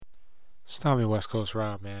Tommy West Coast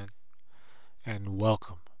Rob, man, and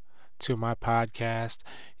welcome to my podcast,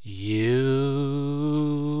 You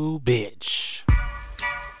Bitch.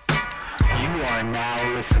 You are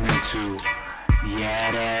now listening to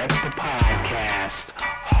Yeah That's the Podcast,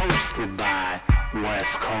 hosted by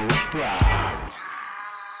West Coast Rob.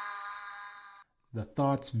 The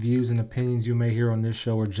thoughts, views, and opinions you may hear on this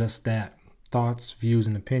show are just that thoughts, views,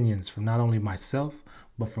 and opinions from not only myself,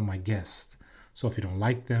 but from my guests. So if you don't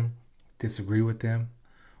like them, disagree with them,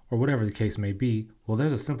 or whatever the case may be, well,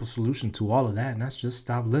 there's a simple solution to all of that, and that's just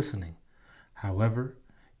stop listening. However,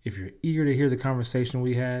 if you're eager to hear the conversation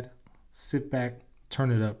we had, sit back,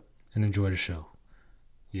 turn it up, and enjoy the show.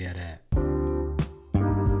 Yeah, that.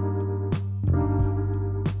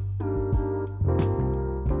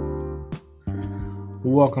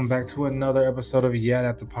 Welcome back to another episode of Yeah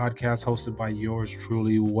That the Podcast, hosted by yours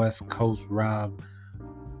truly, West Coast Rob.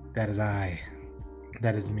 That is I.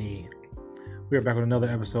 That is me. We are back with another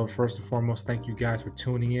episode. First and foremost, thank you guys for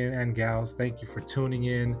tuning in, and gals, thank you for tuning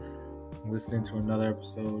in and listening to another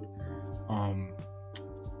episode. To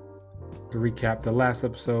recap the last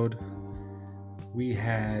episode, we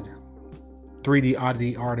had 3D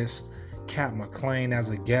Oddity artist Kat McLean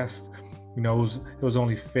as a guest. You know, it was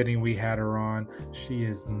only fitting we had her on. She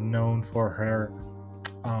is known for her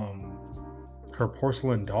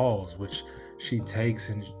porcelain dolls, which she takes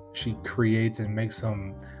and she creates and makes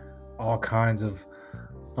them all kinds of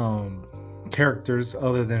characters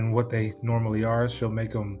other than what they normally are. She'll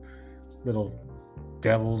make them little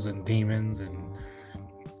devils and demons and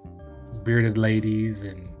bearded ladies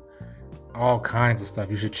and all kinds of stuff.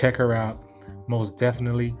 You should check her out most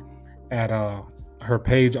definitely at her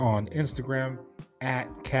page on Instagram at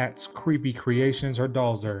Cat's Creepy Creations. Her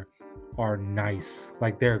dolls are nice.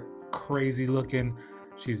 Like, they're crazy looking.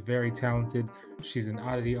 She's very talented. She's an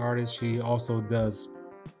oddity artist. She also does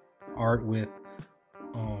art with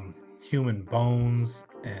human bones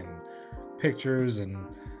and pictures and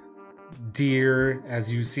deer, as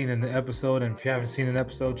you've seen in the episode. And if you haven't seen an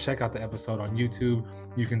episode, check out the episode on YouTube.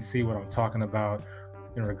 You can see what I'm talking about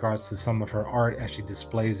in regards to some of her art as she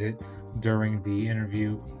displays it during the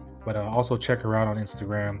interview. But also check her out on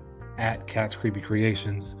Instagram at Cat's Creepy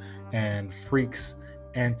Creations and Freaks,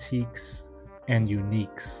 Antiques, and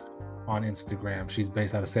Uniques on Instagram. She's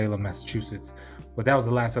based out of Salem, Massachusetts. But that was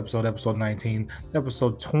the last episode, episode 19.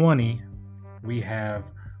 Episode 20, we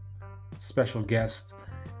have special guest.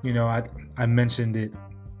 You know, I mentioned it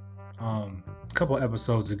a couple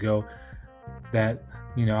episodes ago that,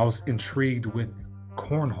 you know, I was intrigued with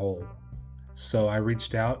cornhole. So I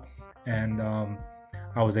reached out and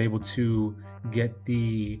I was able to get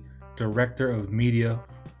the director of media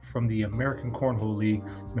from the American Cornhole League,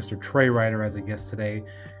 Mr. Trey Ryder, as a guest today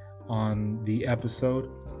on the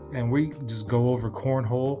episode. And we just go over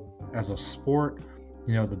cornhole as a sport,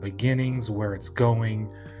 you know, the beginnings, where it's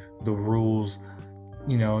going, the rules.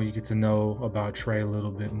 You know, you get to know about Trey a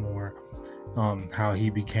little bit more, how he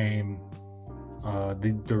became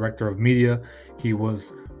the director of media.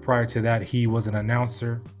 Prior to that, he was an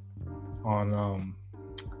announcer on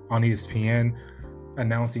ESPN,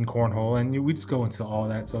 announcing cornhole, and we just go into all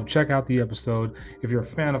that. So check out the episode. If you're a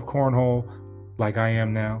fan of cornhole, like I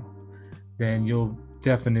am now, then you'll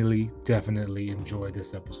definitely enjoy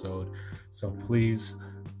this episode. So please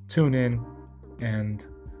tune in and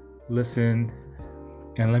listen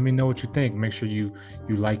and let me know what you think. Make sure you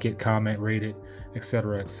like it, comment, rate it,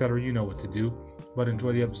 etc. You know what to do. But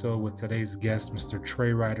enjoy the episode with today's guest, Mr.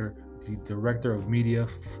 Trey Ryder, the director of media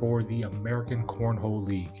for the American Cornhole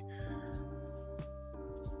League.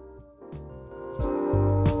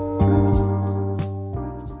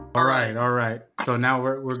 All right. So now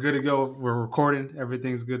we're good to go. We're recording.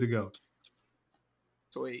 Everything's good to go.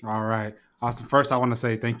 Sweet. All right. Awesome. First, I want to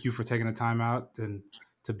say thank you for taking the time out and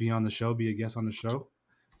to be on the show, be a guest on the show.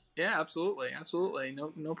 Yeah, absolutely.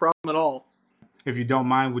 No problem at all. If you don't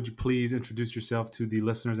mind, would you please introduce yourself to the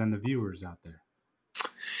listeners and the viewers out there?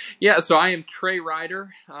 Yeah, so I am Trey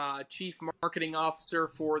Ryder, Chief Marketing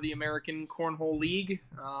Officer for the American Cornhole League,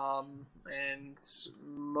 and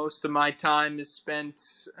most of my time is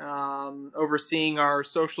spent overseeing our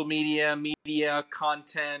social media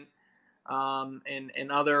content,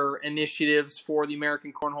 and other initiatives for the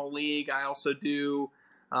American Cornhole League. I also do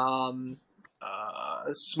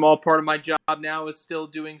a small part of my job now is still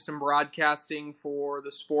doing some broadcasting for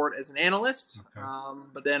the sport as an analyst. Okay.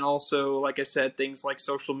 But then also, like I said, things like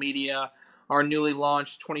social media, our newly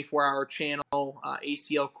launched 24-hour channel,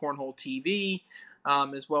 ACL Cornhole TV,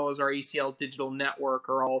 as well as our ACL Digital Network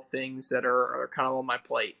are all things that are kind of on my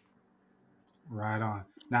plate. Right on.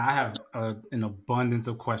 Now, I have an abundance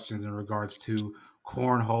of questions in regards to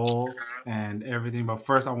cornhole and everything. But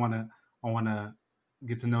first, I wanna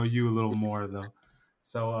get to know you a little more though.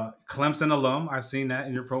 So Clemson alum, I've seen that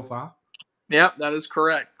in your profile. Yep, that is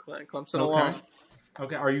correct. Clemson Okay. alum.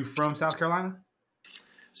 Okay. Are you from South Carolina?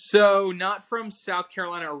 So, not from South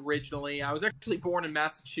Carolina originally. I was actually born in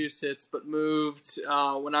Massachusetts, but moved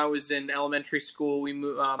when I was in elementary school.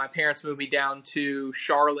 My parents moved me down to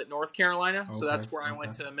Charlotte, North Carolina. So Okay, that's where I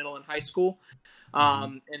went okay. to middle and high school.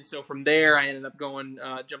 Mhm. And so from there, I ended up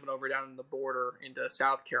jumping over down the border into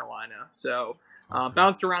South Carolina. So Okay.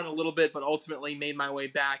 bounced around a little bit, but ultimately made my way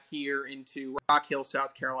back here into Rock Hill,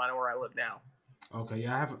 South Carolina, where I live now. Okay,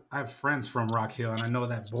 yeah, I have friends from Rock Hill, and I know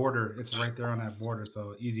that border. It's right there on that border,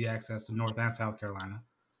 so easy access to North and South Carolina.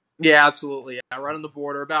 Yeah, absolutely. Yeah, right on the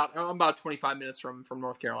border. I'm about 25 minutes from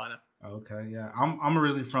North Carolina. Okay, yeah, I'm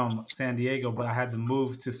originally from San Diego, but I had to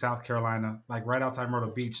move to South Carolina, like right outside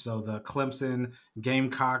Myrtle Beach. So the Clemson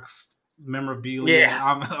Gamecocks memorabilia.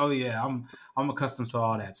 Yeah. I'm accustomed to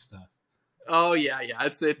all that stuff. Oh yeah.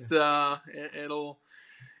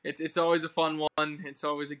 It's always a fun one. It's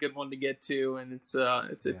always a good one to get to, and it's a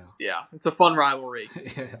fun rivalry.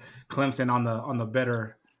 Clemson on the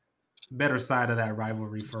better side of that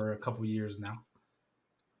rivalry for a couple years now.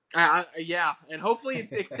 Yeah, and hopefully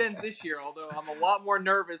it extends this year. Although I'm a lot more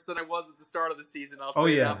nervous than I was at the start of the season. I'll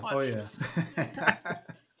say that much. Oh yeah.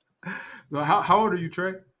 So how old are you,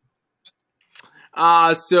 Trey?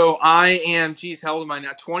 So I am. Geez, how old am I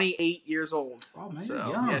now? 28 years old. Oh man, so,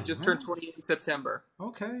 you're young. Yeah, just turned 28 in September.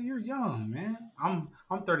 Okay, you're young, man. I'm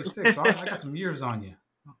 36, so I got some years on you.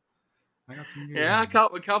 I got some years. Yeah, on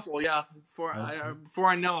you. a couple. Yeah, before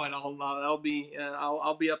I know it, I'll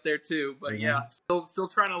be up there too. But yeah, still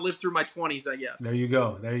trying to live through my 20s, I guess. There you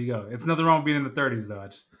go. It's nothing wrong with being in the 30s, though. I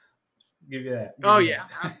just give you that.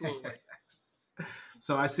 Absolutely.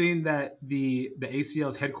 So I seen that the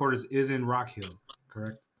ACL's headquarters is in Rock Hill,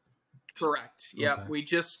 correct? Correct. Yeah, Okay. we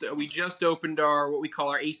just opened what we call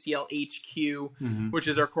our ACL HQ, which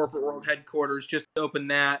is our corporate world headquarters. Just opened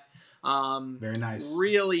that. Very nice.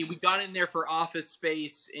 Really, we got in there for office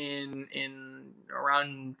space in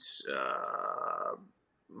around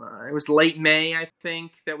it was late May, I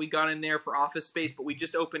think, that we got in there for office space, but we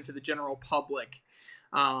just opened to the general public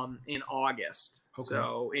in August. Okay.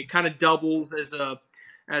 So it kind of doubles as a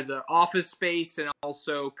office space, and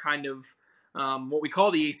also kind of what we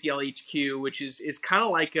call the ACL HQ, which is kind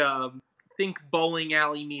of like think bowling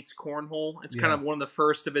alley meets cornhole. It's kind of one of the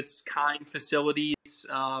first of its kind facilities.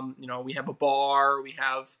 We have a bar, we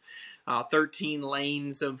have 13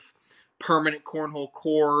 lanes of permanent cornhole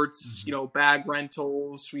courts, bag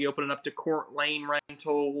rentals. We open it up to court lane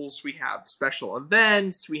rentals. We have special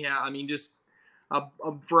events. We have, just a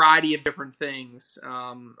variety of different things,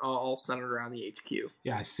 all centered around the HQ.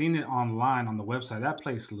 Yeah, I seen it online on the website. That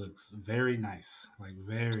place looks very nice, like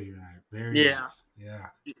very nice, very nice. Yeah.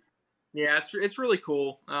 Yeah, it's really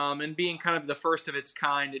cool. And being kind of the first of its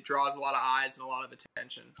kind, it draws a lot of eyes and a lot of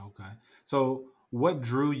attention. Okay. So what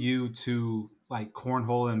drew you to like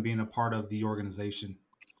cornhole and being a part of the organization?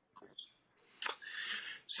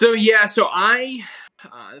 So I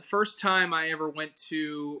the first time I ever went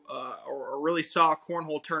to or really saw a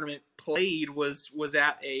cornhole tournament played was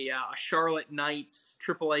at a Charlotte Knights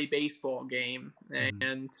AAA baseball game,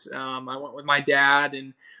 and I went with my dad,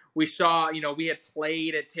 and we saw, we had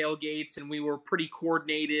played at tailgates, and we were pretty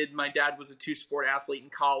coordinated. My dad was a two-sport athlete in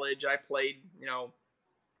college. I played,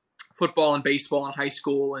 football and baseball in high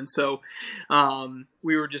school, and so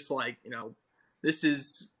we were just like, this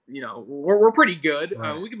is, we're pretty good.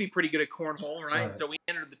 Right. We could be pretty good at cornhole, right? So we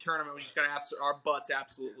entered the tournament. We just got our butts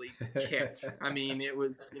absolutely kicked. It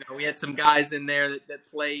was, we had some guys in there that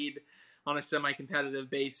played on a semi-competitive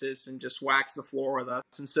basis and just waxed the floor with us,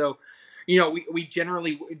 and so. We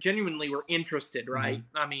genuinely were interested, right?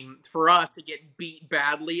 Mm-hmm. For us to get beat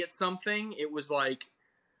badly at something, it was like,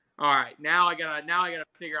 all right, now I gotta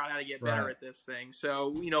figure out how to get better at this thing. So,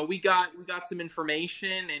 we got some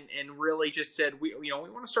information and really just said, we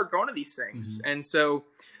want to start going to these things. And so,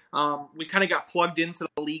 we kind of got plugged into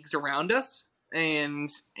the leagues around us and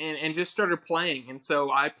just started playing. And so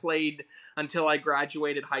I played until I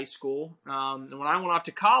graduated high school. And when I went off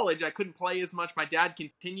to college, I couldn't play as much. My dad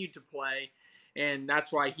continued to play, and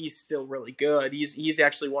that's why he's still really good. He's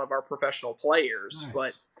actually one of our professional players. Nice.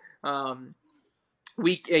 But I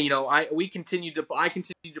continued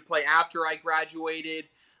to play after I graduated,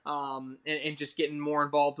 and just getting more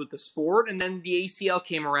involved with the sport. And then the ACL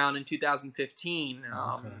came around in 2015,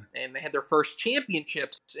 and they had their first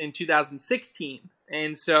championships in 2016.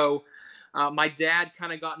 And so my dad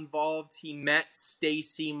kind of got involved. He met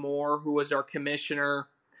Stacy Moore, who was our commissioner,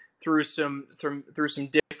 through some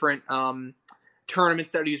different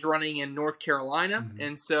tournaments that he was running in North Carolina. Mhm.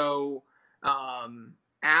 And so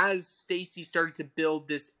as Stacy started to build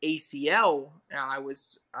this ACL, I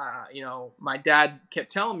was, my dad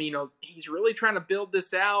kept telling me, he's really trying to build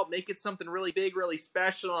this out, make it something really big, really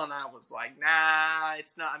special. And I was like, nah,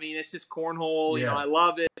 it's not. I mean, it's just cornhole. Yeah. I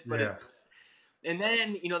love it, but Yeah. And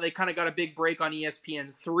then, they kind of got a big break on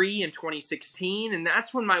ESPN3 in 2016. And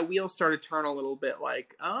that's when my wheels started to turn a little bit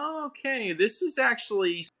like, oh, okay, this is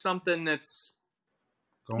actually something that's,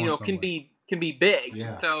 Going can somewhere. be big.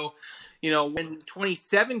 Yeah. So, when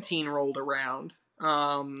 2017 rolled around,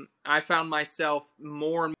 I found myself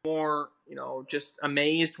more and more, just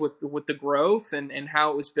amazed with the growth and how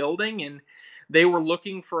it was building. And they were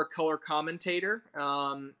looking for a color commentator.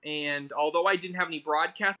 And although I didn't have any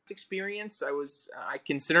broadcast experience, I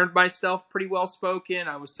considered myself pretty well spoken.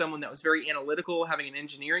 I was someone that was very analytical, having an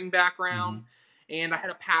engineering background. And I had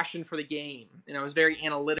a passion for the game, and I was very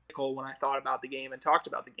analytical when I thought about the game and talked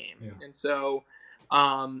about the game. Yeah. And so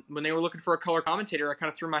when they were looking for a color commentator, I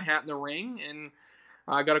kind of threw my hat in the ring, and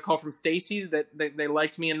I got a call from Stacy that they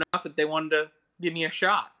liked me enough that they wanted to give me a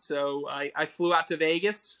shot. So I flew out to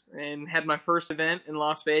Vegas and had my first event in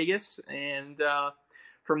Las Vegas. And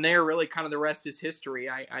from there, really kind of the rest is history.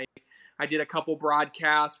 I did a couple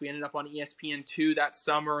broadcasts. We ended up on ESPN2 that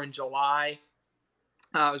summer in July.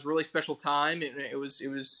 It was a really special time. It was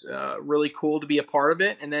really cool to be a part of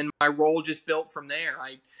it. And then my role just built from there.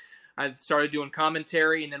 I started doing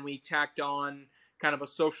commentary, and then we tacked on kind of a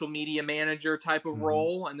social media manager type of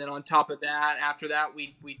role. And then on top of that, after that,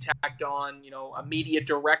 we tacked on, a media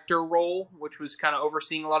director role, which was kind of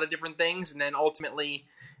overseeing a lot of different things. And then ultimately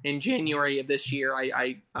in January of this year,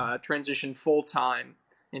 I transitioned full time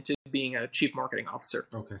into being a chief marketing officer.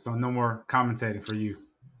 Okay. So no more commentating for you.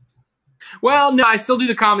 Well, no, I still do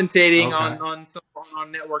the commentating Okay.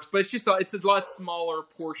 on networks, but it's a lot smaller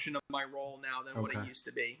portion of my role now than what it Okay. used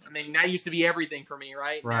to be. I mean, that used to be everything for me,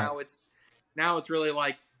 right? Right. Now it's really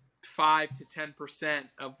like 5 to 10%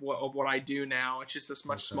 of what I do now. It's just a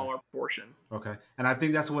much Okay. smaller portion. Okay. And I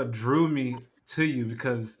think that's what drew me to you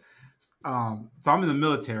because, so I'm in the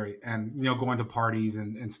military and, going to parties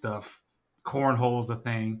and stuff. Cornhole's a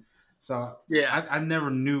thing. So Yeah. I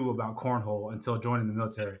never knew about cornhole until joining the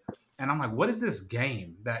military. And I'm like, what is this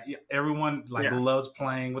game that everyone loves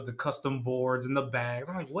playing with the custom boards and the bags?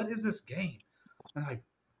 I'm like, what is this game? And I'm like,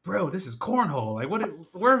 bro, this is cornhole. Like,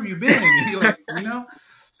 where have you been?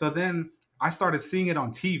 So then I started seeing it on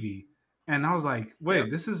TV, and I was like, wait,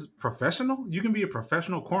 This is professional? You can be a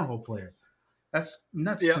professional cornhole player. That's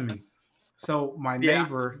nuts to me. So my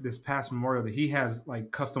neighbor this past Memorial Day, he has like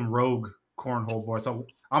custom Rogue cornhole boards. So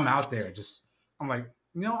I'm out there I'm like,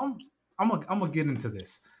 I'm gonna get into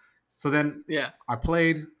this. So then I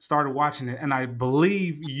played, started watching it, and I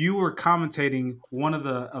believe you were commentating one of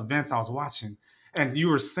the events I was watching, and you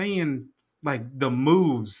were saying like the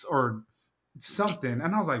moves or something,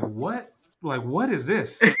 and I was like, what? Like, what is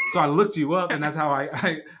this? So I looked you up, and that's how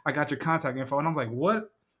I got your contact info, and I was like, what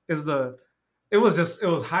is the? It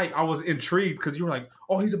was hype. I was intrigued because you were like,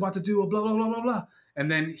 oh, he's about to do a blah blah blah blah blah, and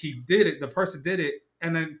then he did it. The person did it.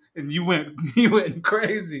 And you went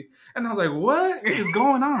crazy. And I was like, what is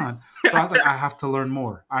going on? So I was like, I have to learn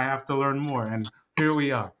more. And here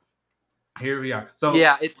we are. So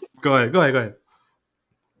go ahead.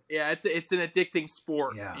 Yeah, it's an addicting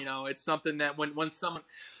sport. Yeah. It's something that when someone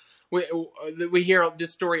we hear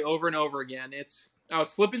this story over and over again. I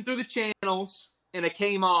was flipping through the channels and it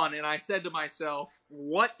came on and I said to myself,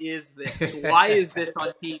 what is this? Why is this on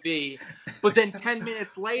TV? But then 10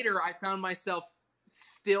 minutes later, I found myself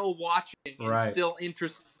still watching and still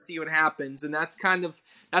interested to see what happens. And that's kind of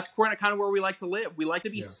where we like to live. We like to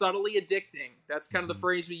be subtly addicting. That's kind of the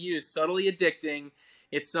phrase we use, subtly addicting.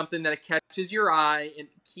 It's something that catches your eye and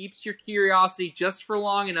keeps your curiosity just for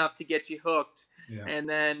long enough to get you hooked. Yeah. And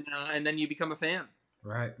then you become a fan.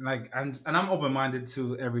 Right. I'm open-minded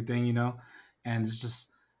to everything, and it's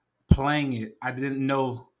just playing it. I didn't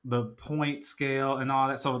know the point scale and all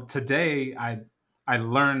that. So today I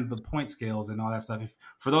learned the point scales and all that stuff.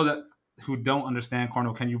 For those who don't understand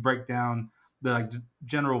cornhole, can you break down the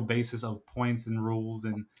general basis of points and rules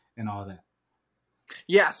and all that?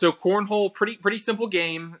 Yeah, so cornhole, pretty simple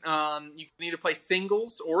game. You can either play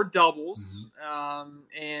singles or doubles,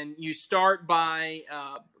 and you start by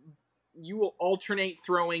you will alternate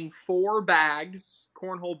throwing 4 bags,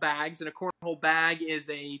 cornhole bags, and a cornhole bag is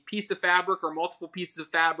a piece of fabric or multiple pieces of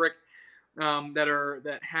fabric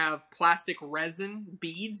that have plastic resin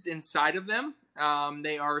beads inside of them.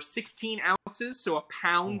 They are 16 ounces, so a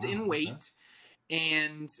pound in weight,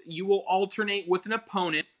 and you will alternate with an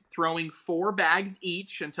opponent throwing 4 bags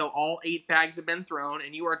each until all 8 bags have been thrown,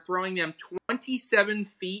 and you are throwing them 27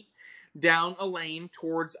 feet down a lane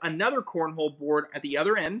towards another cornhole board at the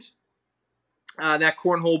other end. That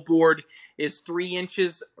cornhole board is 3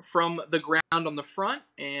 inches from the ground on the front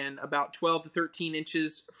and about 12 to 13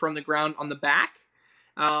 inches from the ground on the back.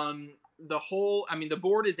 The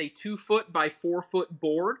board is a 2-foot by 4-foot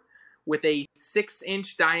board with a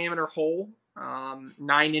 6-inch diameter hole,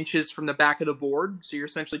 9 inches from the back of the board. So you're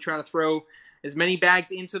essentially trying to throw as many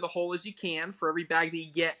bags into the hole as you can. For every bag that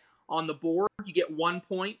you get on the board, you get 1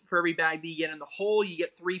 point. For every bag that you get in the hole, you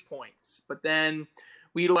get 3 points. But then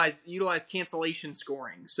we utilize cancellation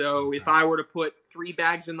scoring. So if I were to put 3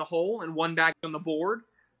 bags in the hole and 1 bag on the board,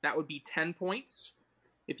 that would be 10 points.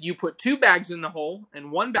 If you put 2 bags in the hole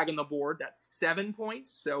and 1 bag on the board, that's 7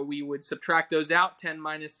 points. So we would subtract those out. 10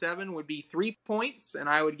 minus 7 would be 3 points, and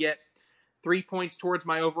I would get 3 points towards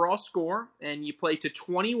my overall score. And you play to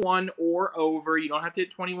 21 or over. You don't have to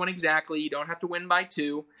hit 21 exactly. You don't have to win by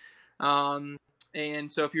 2.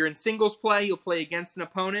 And so if you're in singles play, you'll play against an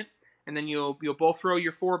opponent, and then you'll both throw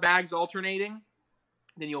your 4 bags alternating.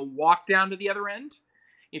 Then you'll walk down to the other end.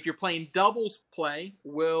 If you're playing doubles play,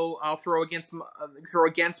 I'll throw against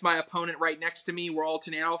my opponent right next to me. We're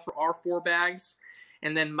alternating our 4 bags,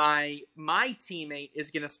 and then my teammate is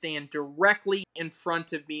going to stand directly in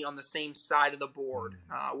front of me on the same side of the board,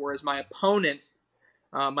 whereas my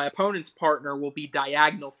opponent's partner will be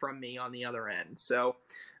diagonal from me on the other end. So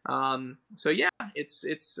yeah, it's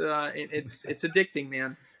addicting,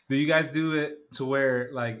 man. Do you guys do it to where,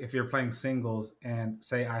 like, if you're playing singles and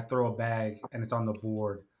say I throw a bag and it's on the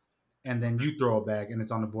board, and then you throw a bag and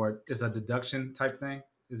it's on the board, it's a deduction type thing?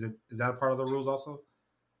 Is that a part of the rules also?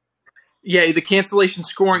 Yeah, the cancellation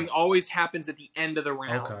scoring always happens at the end of the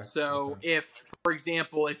round. Okay. So if, for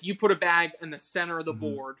example, if you put a bag in the center of the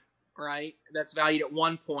board, right, that's valued at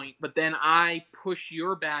 1 point, but then I push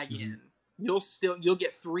your bag in, you'll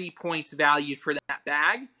get 3 points valued for that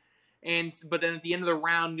bag. But then at the end of the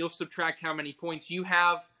round, you'll subtract how many points you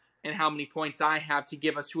have and how many points I have to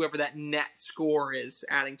give us whoever that net score is,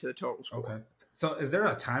 adding to the total score. Okay. So is there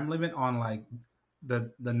a time limit on, like,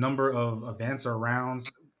 the number of events or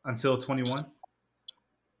rounds until 21?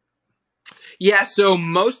 Yeah, so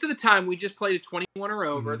most of the time we just play to 21 or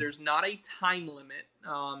over. There's not a time limit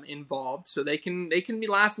involved, so they can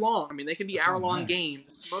last long. I mean, they can be hour-long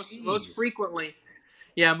games. Most frequently,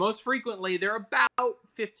 they're about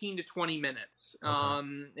 15 to 20 minutes.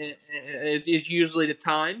 Is usually the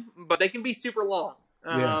time, but they can be super long.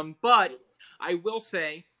 But I will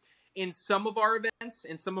say, in some of our events,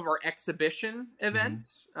 in some of our exhibition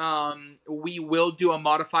events, we will do a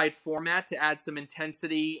modified format to add some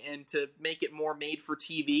intensity and to make it more made for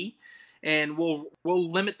TV. And we'll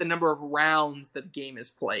limit the number of rounds that the game is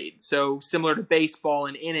played. So similar to baseball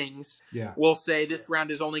and innings, we'll say this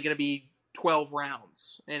round is only going to be 12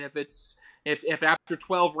 rounds. And if after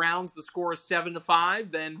 12 rounds the score is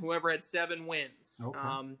 7-5, then whoever had 7 wins.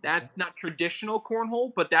 That's not traditional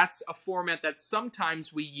cornhole, but that's a format that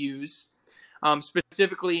sometimes we use,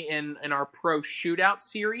 specifically in our Pro Shootout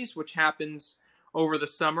series, which happens over the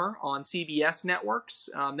summer on CBS networks.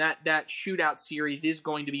 That shootout series is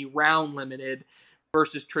going to be round limited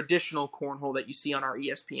versus traditional cornhole that you see on our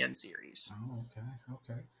ESPN series. Oh,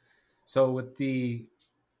 okay. So with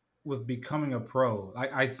becoming a pro,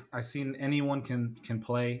 I seen anyone can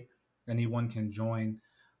play, anyone can join.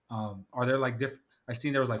 Are there like different? I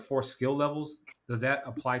seen there was like 4 skill levels. Does that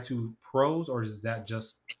apply to pros, or is that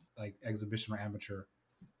just like exhibition or amateur?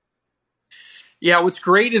 Yeah, what's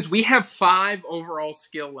great is we have 5 overall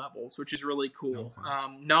skill levels, which is really cool.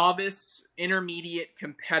 Novice, intermediate,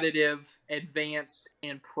 competitive, advanced,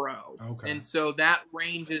 and pro. And so that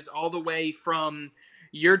ranges all the way from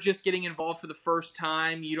you're just getting involved for the first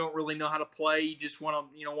time, you don't really know how to play, you just want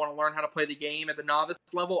to learn how to play the game at the novice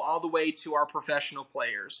level, all the way to our professional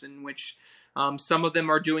players, in which some of them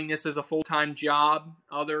are doing this as a full-time job,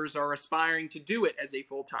 others are aspiring to do it as a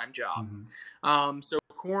full-time job. So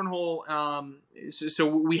cornhole,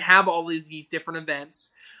 so we have all of these different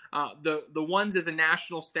events. The ones as a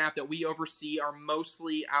national staff that we oversee are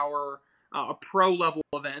mostly our pro level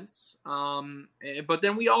events, but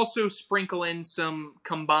then we also sprinkle in some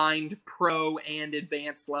combined pro and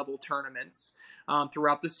advanced level tournaments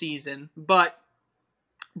throughout the season. But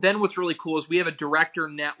then what's really cool is we have a director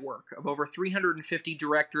network of over 350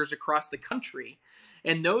 directors across the country,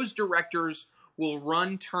 and those directors will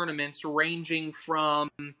run tournaments ranging from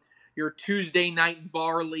your Tuesday night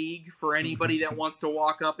bar league for anybody that wants to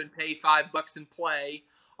walk up and pay $5 and play,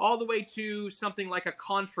 all the way to something like a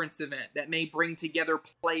conference event that may bring together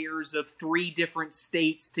players of 3 different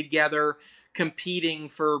states together, competing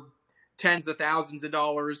for tens of thousands of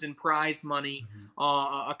dollars in prize money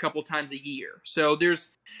a couple times a year. So there's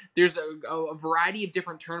a variety of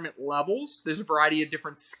different tournament levels. There's a variety of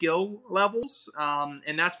different skill levels,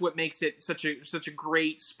 and that's what makes it such a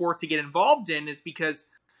great sport to get involved in. Is because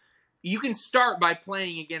you can start by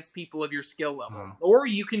playing against people of your skill level, or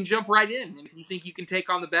you can jump right in. And if you think you can take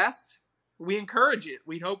on the best, we encourage it.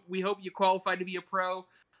 We hope you qualify to be a pro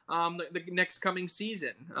the next coming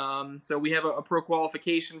season. So we have a pro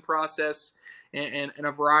qualification process and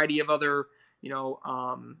a variety of other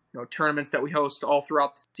tournaments that we host all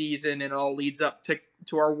throughout the season, and it all leads up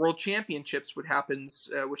to our World Championships, which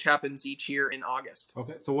happens each year in August.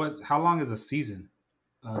 Okay, so how long is a season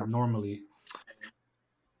normally?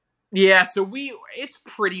 Yeah, so it's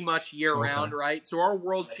pretty much year round, right? So our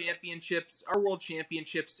World Championships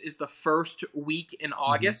is the first week in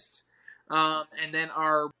August, and then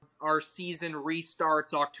our season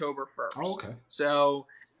restarts October 1st. Oh, okay. So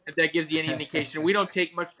if that gives you any indication, we don't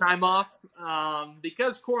take much time off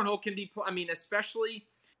because cornhole can be. Especially,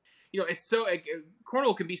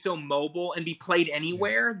 cornhole can be so mobile and be played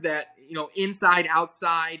anywhere that inside,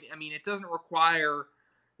 outside. It doesn't require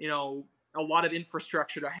a lot of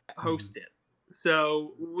infrastructure to host it.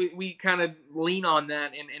 So we kind of lean on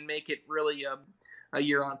that and make it really a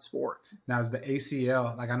year-round sport. Now, is the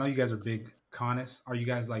ACL, I know you guys are big connists. Are you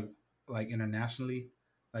guys like internationally,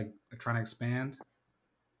 trying to expand?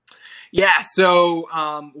 Yeah, so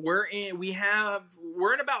we're in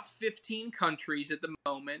about 15 countries at the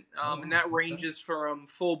moment, and that ranges from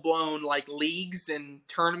full-blown leagues and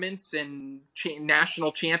tournaments and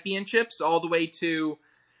national championships all the way to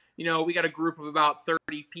we got a group of about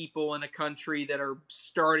 30 people in a country that are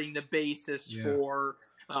starting the basis for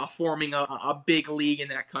forming a big league in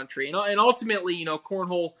that country. And ultimately,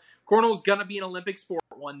 cornhole's going to be an Olympic sport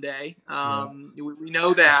one day. We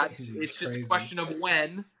know that. It's just a question of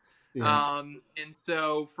when. Yeah. And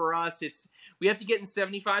so for us, we have to get in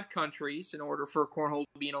 75 countries in order for cornhole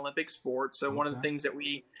to be an Olympic sport. So one of the things that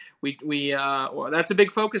we that's a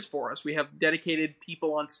big focus for us. We have dedicated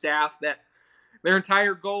people on staff that their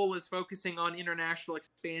entire goal is focusing on international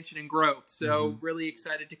expansion and growth. So really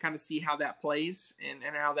excited to kind of see how that plays and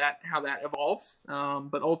how that evolves.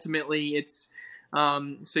 But ultimately it's,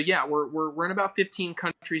 we're in about 15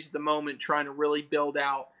 countries at the moment trying to really build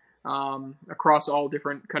out across all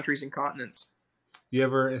different countries and continents. You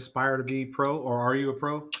ever aspire to be pro, or are you a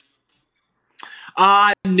pro?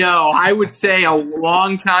 No, I would say a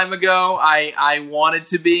long time ago I wanted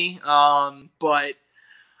to be, but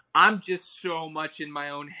I'm just so much in my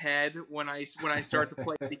own head when I start to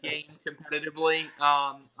play the game competitively.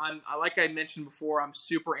 Like I mentioned before, I'm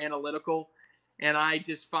super analytical, and I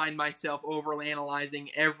just find myself overly analyzing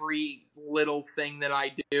every little thing that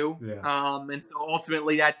I do. Yeah. And so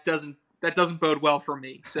ultimately that doesn't bode well for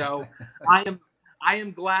me. So I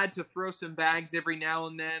am glad to throw some bags every now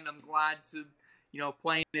and then. I'm glad to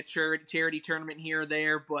playing a charity tournament here or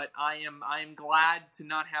there, but I am glad to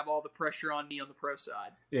not have all the pressure on me on the pro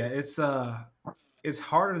side. Yeah, it's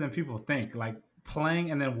harder than people think.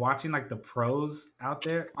 Playing and then watching the pros out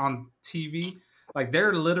there on TV,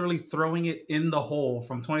 they're literally throwing it in the hole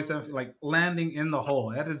from 27, landing in the hole.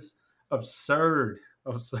 That is absurd.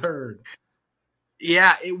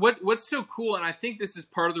 Yeah, what's so cool, and I think this is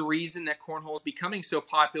part of the reason that cornhole is becoming so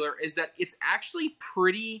popular, is that it's actually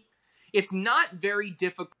it's not very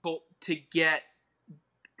difficult to get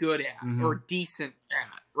good at or decent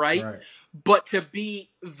at, right? But to be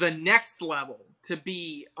the next level, to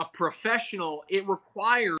be a professional, it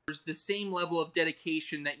requires the same level of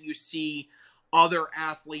dedication that you see other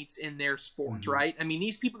athletes in their sports, right?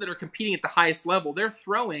 These people that are competing at the highest level, they're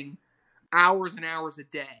throwing hours and hours a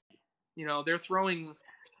day. They're throwing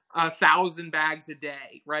 1,000 bags a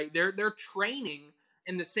day, right? They're training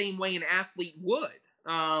in the same way an athlete would.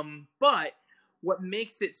 But what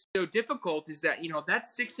makes it so difficult is that that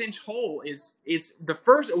 6-inch hole is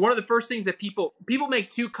one of the first things that people make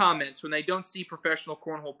two comments when they don't see professional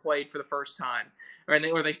cornhole played for the first time,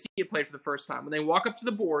 or they see it played for the first time. When they walk up to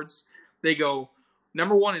the boards, they go,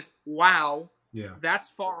 number one is, wow, that's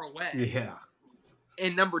far away. Yeah.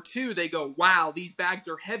 And number two, they go, wow, these bags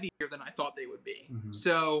are heavier than I thought they would be.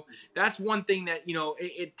 So that's one thing that,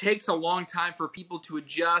 it takes a long time for people to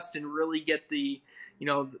adjust and really get the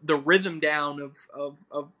rhythm down of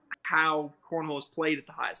how cornhole is played at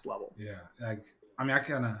the highest level. Yeah.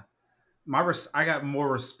 I got more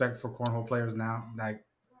respect for cornhole players now,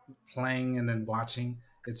 playing and then watching.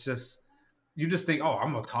 It's just, you just think, oh,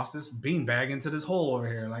 I'm going to toss this beanbag into this hole over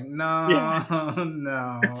here. No,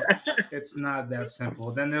 it's not that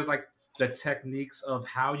simple. Then there's the techniques of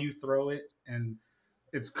how you throw it. And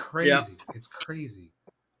It's crazy. Yeah. It's crazy.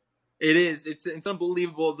 It is. It's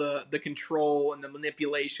unbelievable the control and the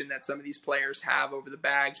manipulation that some of these players have over the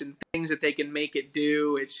bags and things that they can make it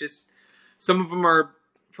do. It's just some of them are,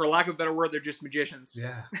 for lack of a better word, they're just magicians.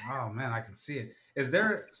 Yeah. Oh man, I can see it. Is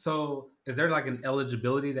there like an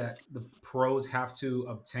eligibility that the pros have to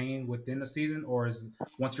obtain within the season, or is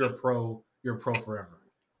once you're a pro forever?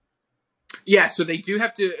 Yeah, so they do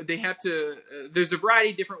have to. They have to. There's a variety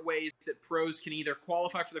of different ways that pros can either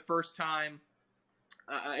qualify for the first time.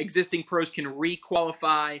 Existing pros can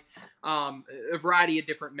re-qualify. A variety of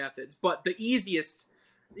different methods, but the easiest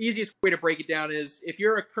way to break it down is if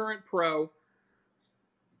you're a current pro.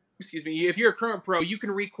 Excuse me. If you're a current pro, you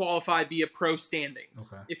can re-qualify via pro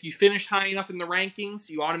standings. Okay. If you finish high enough in the rankings,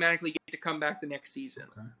 you automatically get to come back the next season.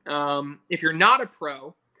 Okay. If you're not a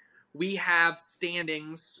pro, we have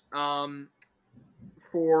standings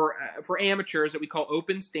for amateurs that we call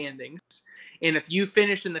open standings. And if you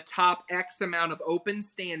finish in the top X amount of open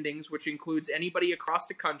standings, which includes anybody across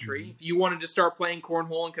the country, if you wanted to start playing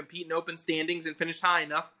cornhole and compete in open standings and finish high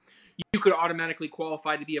enough, you could automatically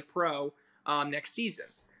qualify to be a pro next season.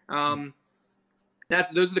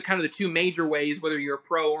 Those are the kind of the two major ways, whether you're a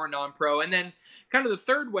pro or a non-pro. And then kind of the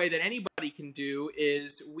third way that anybody can do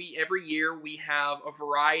is every year we have a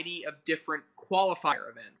variety of different qualifier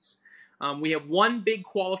events. We have one big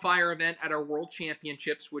qualifier event at our World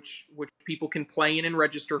Championships, which people can play in and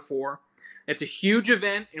register for. It's a huge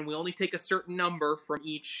event, and we only take a certain number from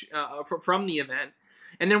each from the event.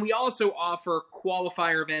 And then we also offer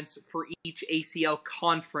qualifier events for each ACL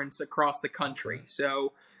conference across the country.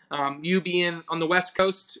 So you being on the West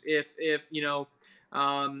Coast, if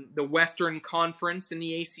the Western Conference in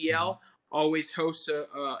the ACL always hosts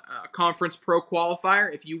a conference pro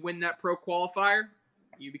qualifier. If you win that pro qualifier,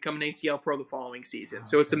 you become an ACL pro the following season.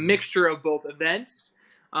 So it's a mixture of both events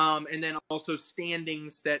and then also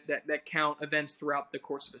standings that count events throughout the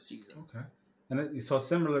course of a season. Okay. And so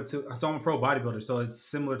similar to, so I'm a pro bodybuilder, so it's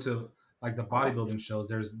similar to like the bodybuilding shows.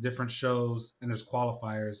 There's different shows and there's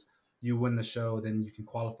qualifiers. You win the show, then you can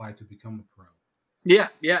qualify to become a pro. Yeah,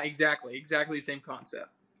 exactly the same concept.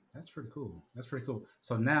 That's pretty cool.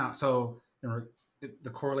 So the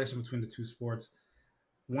correlation between the two sports.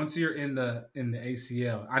 Once you're in the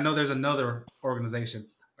ACL, I know there's another organization.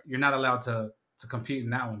 You're not allowed to compete in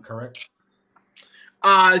that one, correct?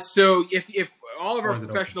 So if all of our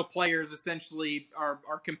professional players essentially are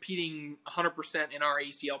competing 100% in our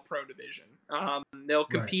ACL Pro division, they'll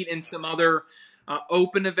compete in some other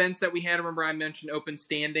open events that we had. Remember, I mentioned open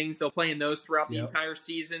standings. They'll play in those throughout the entire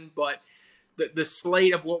season, but the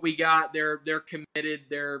slate of what we got, they're committed.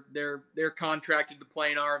 They're contracted to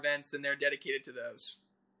play in our events, and they're dedicated to those.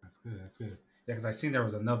 That's good. Yeah, because I seen there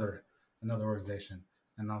was another organization,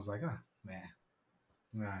 and I was like, oh man,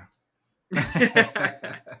 nah.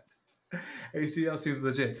 ACL seems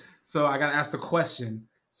legit. So I gotta ask the question.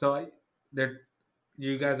 So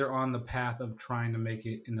you guys are on the path of trying to make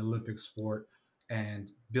it an Olympic sport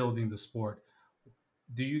and building the sport.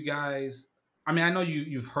 Do you guys? I mean, I know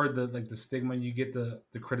you've heard the stigma. You get the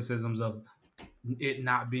criticisms of it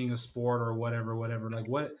not being a sport or whatever. Like,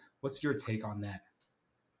 what's your take on that?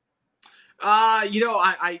 I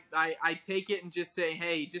take it and just say,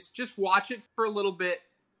 hey, just watch it for a little bit.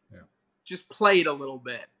 Yeah. Just play it a little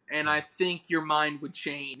bit. And I think your mind would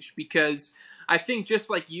change, because I think, just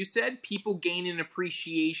like you said, people gain an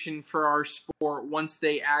appreciation for our sport once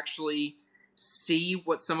they actually see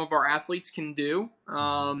what some of our athletes can do,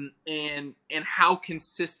 and how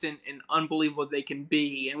consistent and unbelievable they can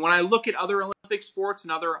be. And when I look at other Olympic sports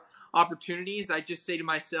and other opportunities, I just say to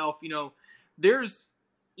myself, there's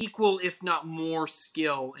equal, if not more,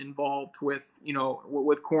 skill involved with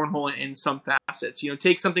cornhole in some facets.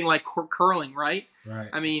 Take something like curling, right? Right.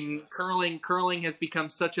 I mean, curling has become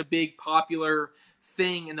such a big popular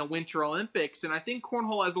thing in the Winter Olympics, and I think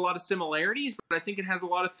cornhole has a lot of similarities, but I think it has a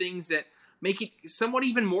lot of things that make it somewhat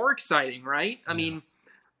even more exciting, right? I mean,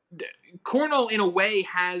 cornhole in a way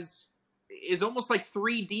is almost like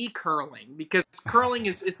 3D curling, because curling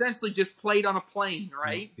is essentially just played on a plane,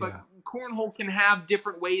 right? Yeah. But cornhole can have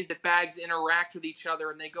different ways that bags interact with each other,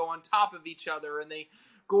 and they go on top of each other, and they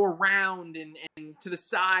go around and to the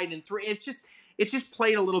side and through. It's just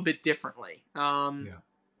played a little bit differently.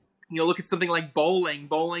 Look at something like bowling.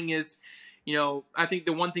 Bowling is, I think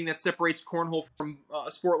the one thing that separates cornhole from a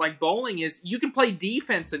sport like bowling is you can play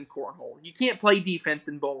defense in cornhole. You can't play defense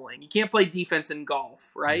in bowling. You can't play defense in golf,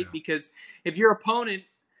 right? Yeah. Because if your opponent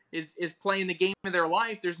is playing the game of their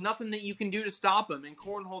life, there's nothing that you can do to stop them. In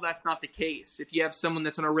cornhole, that's not the case. If you have someone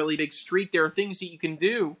that's on a really big streak, there are things that you can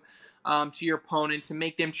do to your opponent to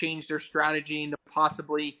make them change their strategy and to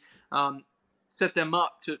possibly set them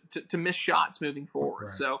up to miss shots moving forward.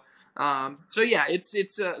 Right. So yeah, it's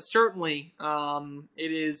certainly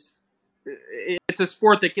it is. It's a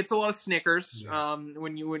sport that gets a lot of snickers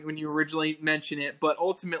when you originally mention it, but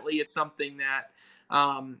ultimately it's something that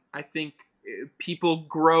I think people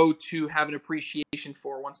grow to have an appreciation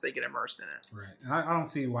for once they get immersed in it. Right, and I don't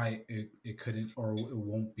see why it couldn't or it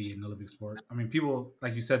won't be an Olympic sport. I mean, people,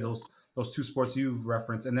 like you said, those two sports you've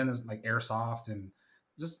referenced, and then there's like airsoft and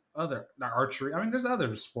just other archery. I mean, there's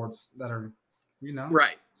other sports that are,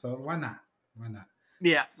 right. So why not? Why not?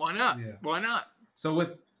 Yeah, why not? Yeah. Why not? So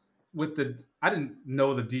with the, I didn't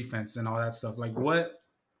know the defense and all that stuff. Like what?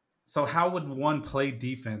 So how would one play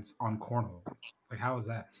defense on cornhole? Like how is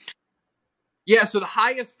that? Yeah, so the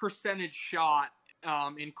highest percentage shot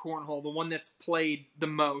in cornhole, the one that's played the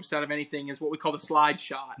most out of anything, is what we call the slide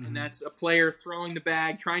shot. Mm-hmm. And that's a player throwing the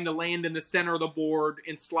bag, trying to land in the center of the board,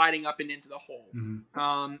 and sliding up and into the hole.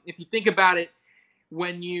 Mm-hmm. If you think about it,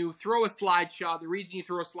 when you throw a slide shot, the reason you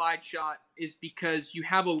throw a slide shot is because you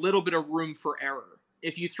have a little bit of room for error.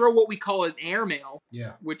 If you throw what we call an airmail,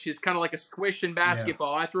 which is kind of like a squish in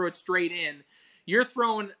basketball, I throw it straight in. You're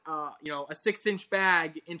throwing, a 6-inch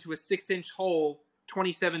bag into a 6-inch hole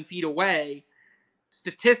 27 feet away.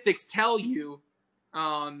 Statistics tell you,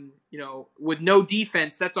 with no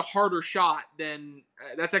defense, that's a harder shot than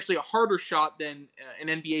that's actually a harder shot than an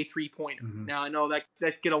NBA 3-pointer. Mm-hmm. Now I know that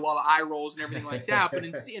get a lot of eye rolls and everything like that, but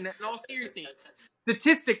in all seriousness,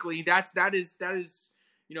 statistically, that is the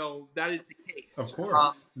case. Of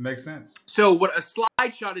course, it makes sense. So what a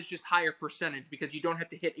slide shot is just higher percentage because you don't have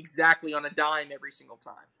to hit exactly on a dime every single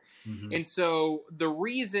time. Mm-hmm. And so the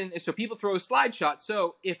reason is so people throw a slide shot.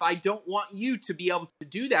 So if I don't want you to be able to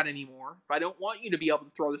do that anymore, if I don't want you to be able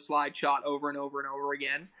to throw the slide shot over and over and over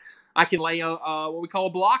again, I can lay what we call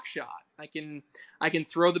a block shot. I can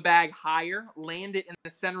throw the bag higher, land it in the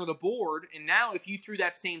center of the board, and now if you threw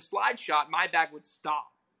that same slide shot, my bag would stop.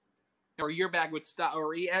 Or your bag would stop,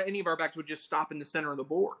 or any of our bags would just stop in the center of the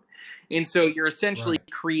board. And so you're essentially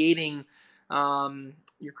creating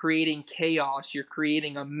chaos. You're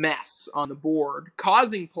creating a mess on the board,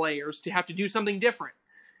 causing players to have to do something different.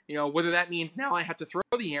 Whether that means now I have to throw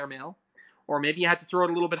the airmail, or maybe I have to throw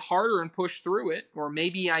it a little bit harder and push through it, or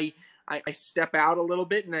maybe I step out a little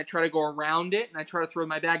bit and I try to go around it and I try to throw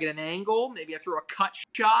my bag at an angle. Maybe I throw a cut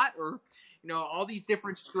shot, or all these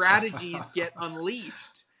different strategies get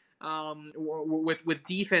unleashed. With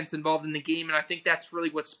defense involved in the game, and I think that's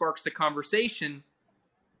really what sparks the conversation.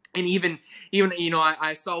 And even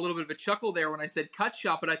I saw a little bit of a chuckle there when I said cut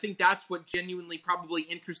shot, but I think that's what genuinely probably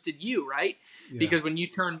interested you, right? Yeah. Because when you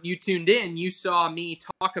tuned in, you saw me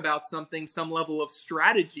talk about some level of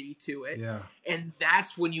strategy to it, and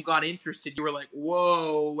that's when you got interested. You were like,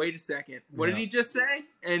 "Whoa, wait a second, what did he just say?"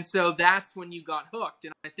 And so that's when you got hooked.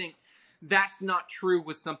 And I think that's not true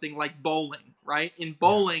with something like bowling, right? In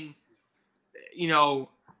bowling,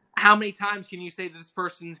 how many times can you say that this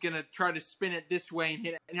person's going to try to spin it this way and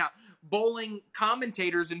hit it? Now, bowling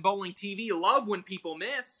commentators and bowling TV love when people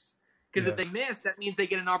miss, because if they miss, that means they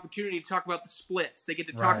get an opportunity to talk about the splits. They get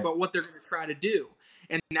to talk about what they're going to try to do.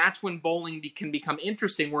 And that's when bowling can become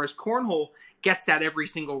interesting, whereas cornhole gets that every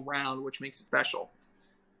single round, which makes it special.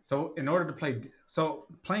 So in order to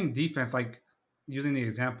playing defense, like using the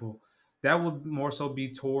example, that would more so be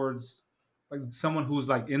towards like someone who's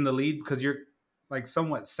like in the lead, because you're like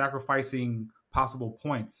somewhat sacrificing possible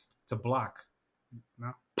points to block.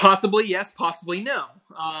 No? Possibly yes, possibly no.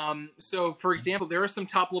 So for example, there are some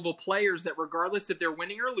top level players that regardless if they're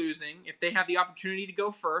winning or losing, if they have the opportunity to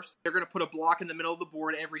go first, they're going to put a block in the middle of the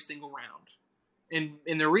board every single round. And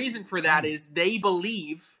the reason for that is they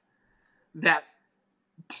believe that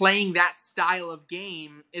playing that style of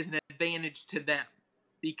game is an advantage to them.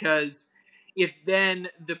 Because if then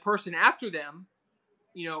the person after them,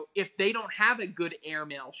 if they don't have a good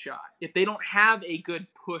airmail shot, if they don't have a good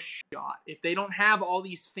push shot, if they don't have all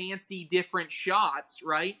these fancy different shots,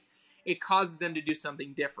 right, it causes them to do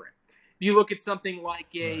something different. If you look at something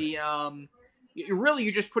like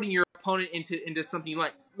you're just putting your opponent into something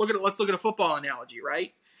like, let's look at a football analogy,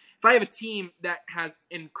 right? If I have a team that has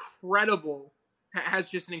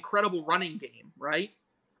just an incredible running game, right?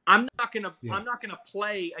 I'm not gonna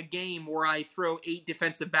play a game where I throw 8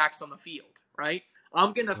 defensive backs on the field, right?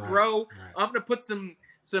 I'm gonna I'm gonna put some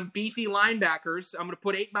beefy linebackers. I'm gonna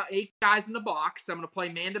put eight guys in the box. I'm gonna play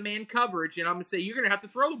man-to-man coverage, and I'm gonna say you're gonna have to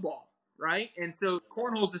throw the ball, right? And so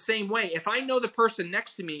cornhole's the same way. If I know the person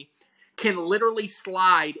next to me can literally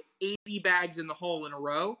slide 80 bags in the hole in a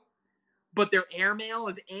row, but their airmail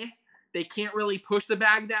is they can't really push the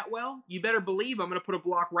bag that well, you better believe I'm going to put a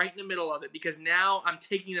block right in the middle of it, because now I'm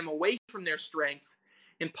taking them away from their strength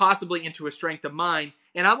and possibly into a strength of mind.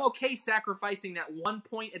 And I'm okay sacrificing that 1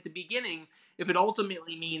 point at the beginning if it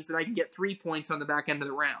ultimately means that I can get 3 points on the back end of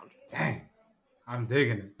the round. Dang. I'm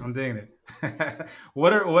digging it.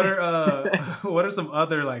 What are some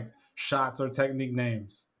other like shots or technique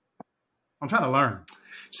names? I'm trying to learn.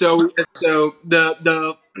 So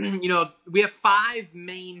the we have 5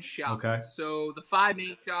 main shots. Okay. So the 5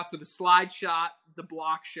 main shots are the slide shot, the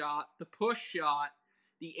block shot, the push shot,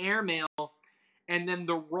 the airmail, and then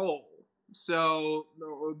the roll. So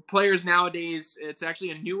players nowadays, it's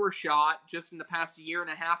actually a newer shot. Just in the past year and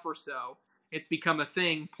a half or so, it's become a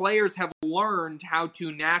thing. Players have learned how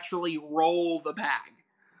to naturally roll the bag,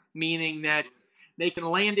 meaning that they can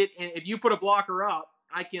land it, and if you put a blocker up,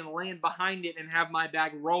 I can land behind it and have my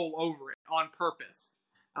bag roll over it on purpose,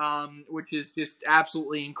 which is just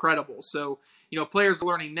absolutely incredible. So, players are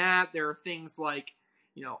learning that. There are things like,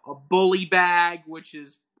 a bully bag, which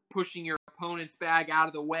is pushing your opponent's bag out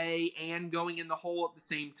of the way and going in the hole at the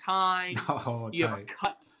same time. Oh, you have a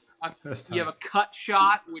cut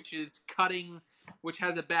shot, which is cutting, which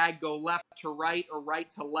has a bag go left to right or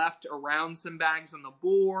right to left around some bags on the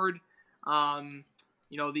board.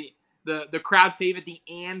 The crowd favorite, the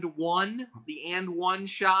and one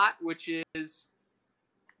shot, which is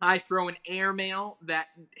I throw an airmail that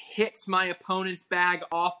hits my opponent's bag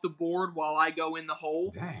off the board while I go in the hole.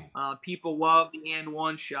 Dang. People love the and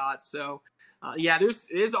one shot. So,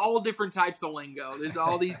 there's all different types of lingo. There's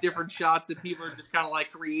all these different shots that people are just kind of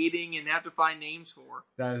like creating and have to find names for.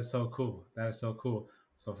 That is so cool.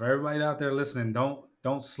 So for everybody out there listening,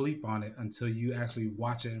 don't sleep on it until you actually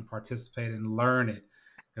watch it and participate and learn it,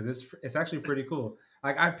 because it's actually pretty cool.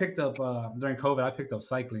 Like I picked up during COVID, I picked up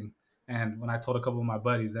cycling, and when I told a couple of my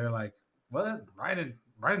buddies, they're like, "What? Riding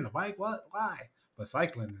the bike? What? Why?" But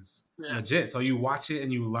cycling is legit. So you watch it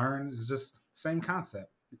and you learn. It's just same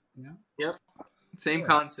concept, Yep. Same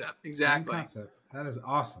concept. Exactly. Same concept. That is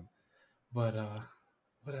awesome. But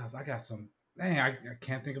what else? I got some. Dang, I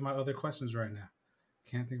can't think of my other questions right now.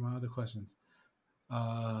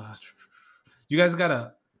 You guys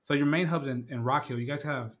got so your main hub's in Rock Hill. You guys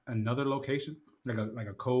have another location, like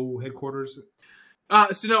a co-headquarters?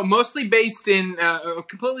 No, mostly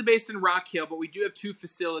completely based in Rock Hill, but we do have 2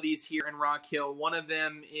 facilities here in Rock Hill. One of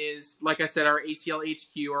them is, like I said, our ACL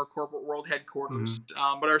HQ, our corporate world headquarters.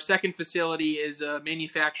 Mm-hmm. But our second facility is a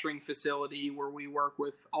manufacturing facility where we work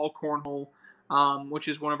with All Cornhole, which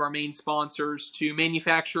is one of our main sponsors, to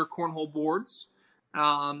manufacture cornhole boards.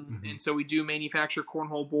 And so we do manufacture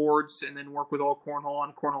cornhole boards and then work with All Cornhole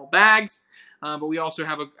on cornhole bags. But we also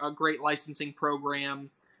have a great licensing program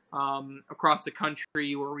across the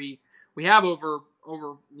country where we have over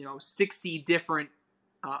 60 different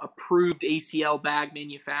approved ACL bag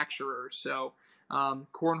manufacturers. So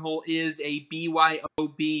cornhole is a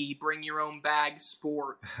BYOB, bring your own bag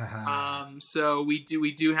sport. So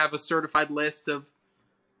we do have a certified list of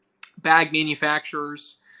bag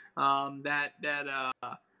manufacturers that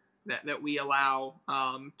we allow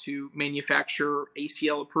to manufacture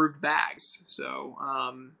ACL approved bags. So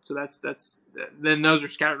that's then those are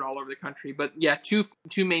scattered all over the country. But yeah, two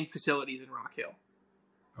main facilities in Rock Hill.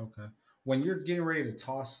 Okay. When you're getting ready to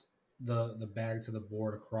toss the bag to the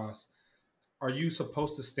board across, are you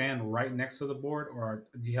supposed to stand right next to the board, or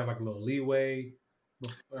do you have like a little leeway?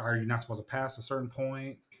 Are you not supposed to pass a certain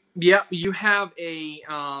point? Yeah, you have a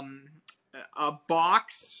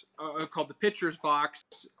box called the pitcher's box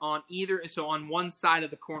on one side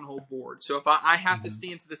of the cornhole board. So if I have to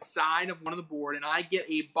stand to the side of one of the board, and I get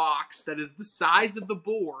a box that is the size of the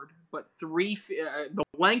board, but the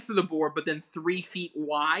length of the board, but then 3 feet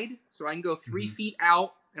wide, so I can go 3 feet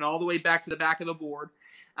out and all the way back to the back of the board,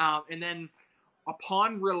 and then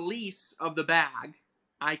upon release of the bag,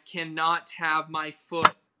 I cannot have my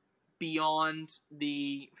foot beyond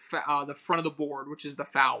the front of the board, which is the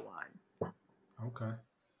foul line. Okay.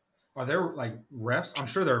 Are there like refs? I'm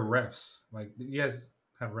sure there are refs. Like you guys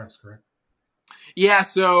have refs, correct? Yeah.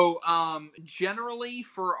 So generally,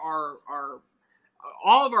 for our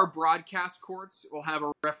all of our broadcast courts will have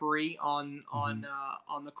a referee on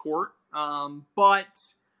the court,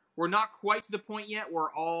 but we're not quite to the point yet.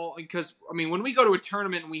 Because when we go to a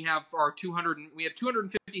tournament, we have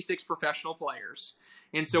 256 professional players,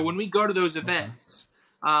 and so when we go to those events.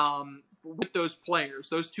 With those players,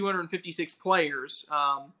 those 256 players,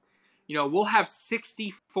 we'll have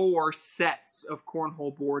 64 sets of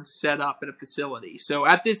cornhole boards set up at a facility. So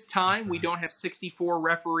at this time, we don't have 64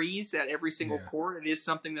 referees at every single court. It is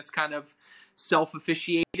something that's kind of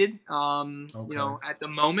self-officiated, at the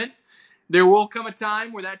moment. There will come a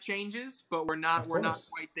time where that changes, but we're not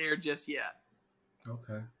quite there just yet.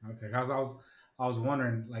 Okay. Guys, I was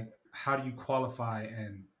wondering, like, how do you qualify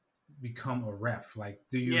and become a ref? Like,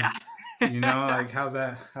 do you, Yeah. like, how's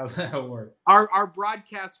that work? Our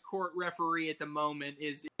broadcast court referee at the moment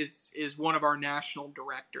is one of our national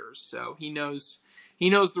directors, so he knows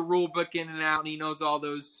the rule book in and out, and he knows all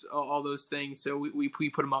those things. So we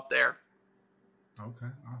put him up there. Okay,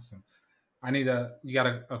 awesome. You got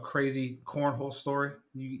a crazy cornhole story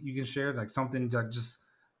you can share, like something that just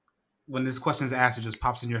when this question is asked, it just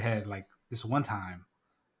pops in your head, like this one time.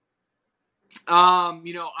 One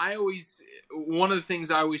of the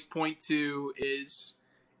things I always point to is,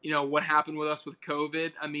 what happened with us with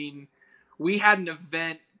COVID. I mean, we had an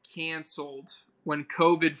event canceled when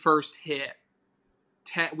COVID first hit.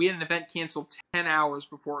 We had an event canceled 10 hours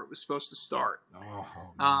before it was supposed to start.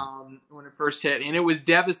 When it first hit, and it was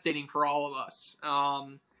devastating for all of us.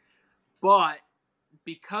 But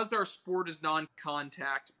because our sport is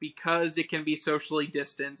non-contact, because it can be socially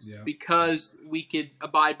distanced, because we could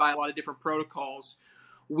abide by a lot of different protocols,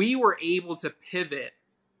 we were able to pivot,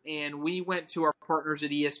 and we went to our partners at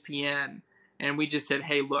ESPN, and we just said,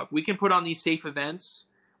 hey, look, we can put on these safe events.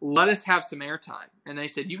 Let us have some airtime. And they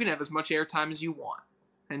said, you can have as much airtime as you want.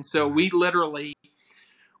 And so we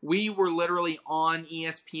were literally on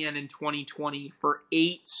ESPN in 2020 for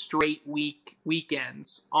 8 straight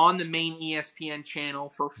weekends on the main ESPN channel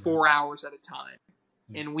for 4 hours at a time.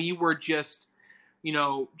 And we were just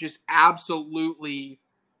absolutely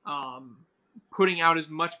putting out as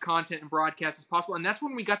much content and broadcast as possible. And that's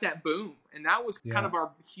when we got that boom. And that was kind of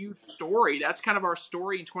our huge story. That's kind of our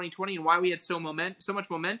story in 2020, and why we had so much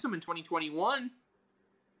momentum in 2021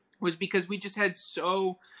 was because we just had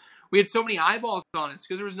so many eyeballs on us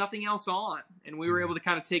because there was nothing else on, and we were able to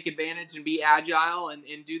kind of take advantage and be agile and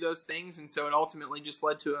do those things. And so it ultimately just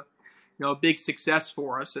led to a big success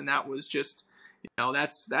for us. And that was just,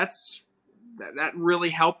 that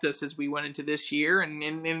really helped us as we went into this year,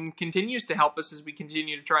 and continues to help us as we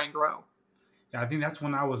continue to try and grow. Yeah, I think that's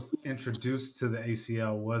when I was introduced to the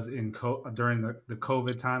ACL was during the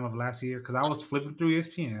COVID time of last year, because I was flipping through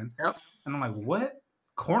ESPN, and I'm like, what?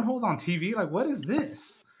 Cornhole's on TV? Like, what is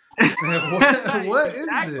this? Like, what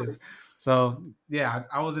is this? So, yeah,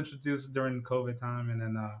 I was introduced during the COVID time, and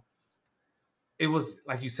then it was,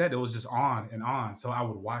 like you said, it was just on and on. So I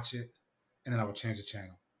would watch it, and then I would change the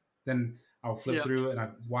channel. Then I would flip through it, and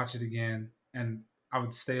I'd watch it again, and I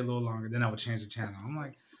would stay a little longer. Then I would change the channel. I'm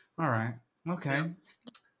like, all right. Okay,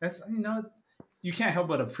 that's you can't help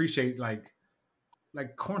but appreciate like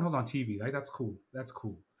cornhole's on TV. Like that's cool.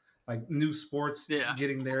 Like new sports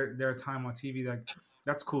getting their time on TV. Like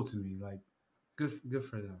that's cool to me. Like good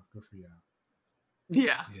for them. Good for you.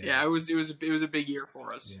 Yeah. It was a big year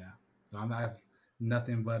for us. Yeah. So I have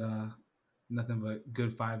nothing but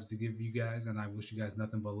good vibes to give you guys, and I wish you guys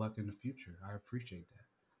nothing but luck in the future. I appreciate that.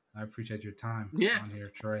 I appreciate your time on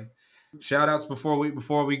here, Trey. Shout outs before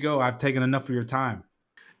we go. I've taken enough of your time.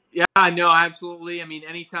 Yeah, no, absolutely. I mean,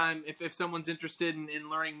 anytime if someone's interested in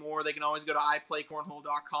learning more, they can always go to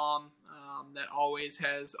iPlayCornhole.com. That always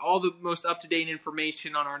has all the most up-to-date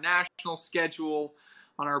information on our national schedule,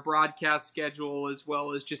 on our broadcast schedule, as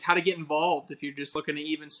well as just how to get involved if you're just looking to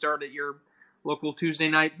even start at your local Tuesday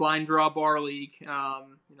night blind draw bar league.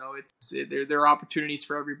 There are opportunities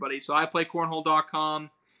for everybody. So iPlayCornhole.com.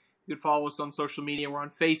 You can follow us on social media. We're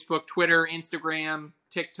on Facebook, Twitter, Instagram,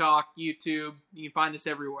 TikTok, YouTube. You can find us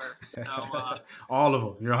everywhere. So, all of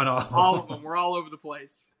them. You're on all of them. We're all over the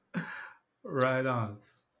place. Right on.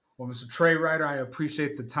 Well, Mr. Trey Ryder, I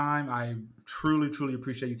appreciate the time. I truly, truly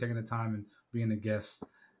appreciate you taking the time and being a guest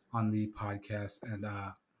on the podcast. And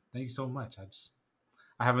thank you so much.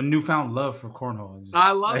 I have a newfound love for cornhole.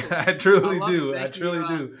 I love it. I truly do. I truly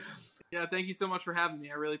do. Yeah, thank you so much for having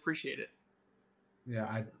me. I really appreciate it. Yeah,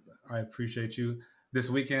 I appreciate you. This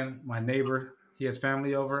weekend, my neighbor, he has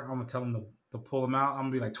family over. I'm going to tell him to pull him out. I'm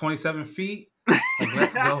going to be like 27 feet. Like,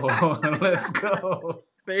 let's go. Let's go.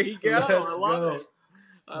 There you go. I love it.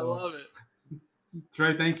 I love it.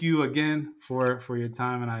 Trey, thank you again for your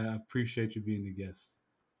time, and I appreciate you being the guest.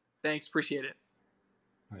 Thanks. Appreciate it.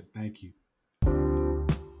 All right. Thank you.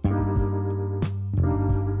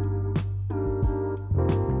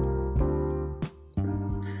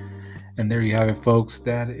 And there you have it, folks.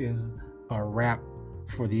 That is a wrap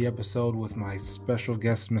for the episode with my special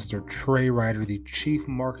guest, Mr. Trey Ryder, the Chief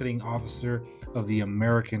Marketing Officer of the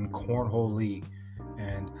American Cornhole League.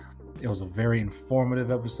 And it was a very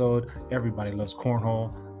informative episode. Everybody loves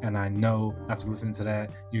cornhole, and I know after listening to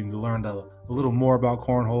that, you learned a little more about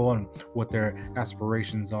cornhole and what their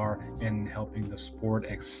aspirations are in helping the sport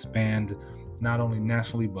expand not only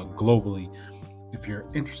nationally but globally. If you're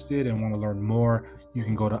interested and want to learn more, you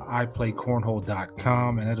can go to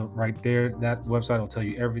iplaycornhole.com, and it'll right there, that website will tell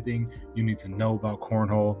you everything you need to know about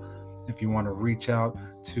cornhole. If you want to reach out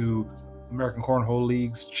to American Cornhole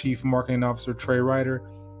League's Chief Marketing Officer, Trey Ryder,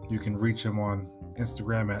 you can reach him on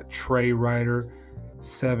Instagram at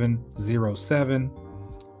TreyRyder707,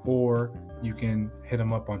 or you can hit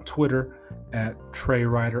him up on Twitter at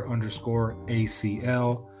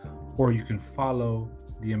TreyRyder_ACL, or you can follow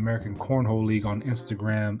the American Cornhole League on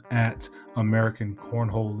Instagram at American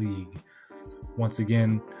Cornhole League. Once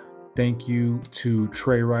again, thank you to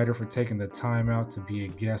Trey Ryder for taking the time out to be a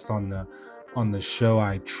guest on the show.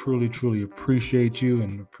 I truly appreciate you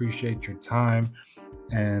and appreciate your time.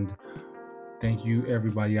 And thank you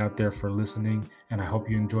everybody out there for listening. And I hope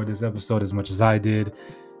you enjoyed this episode as much as I did.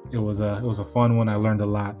 It was a fun one. I learned a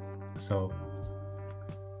lot. So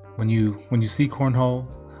when you see cornhole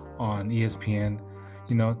on ESPN,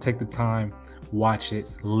 take the time, watch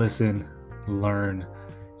it, listen, learn.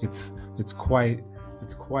 It's quite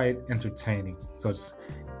entertaining. So just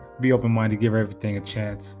be open-minded, give everything a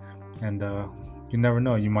chance, and you never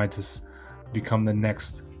know, you might just become the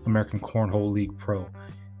next American Cornhole League pro.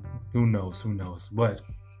 Who knows? But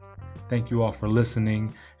thank you all for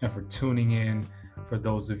listening and for tuning in. For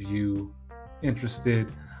those of you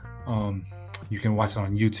interested, you can watch it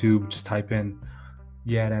on YouTube. Just type in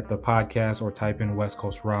at the podcast, or type in West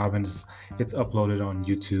Coast Rob, and it's uploaded on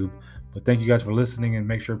YouTube. But thank you guys for listening, and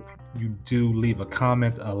make sure you do leave a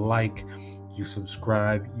comment, a like, you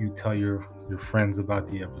subscribe, you tell your friends about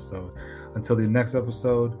the episode. Until the next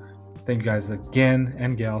episode, thank you guys again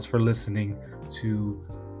and gals for listening to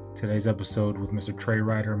today's episode with Mr. Trey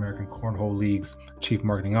Ryder, American Cornhole League's Chief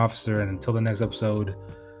Marketing Officer. And until the next episode,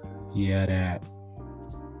 that.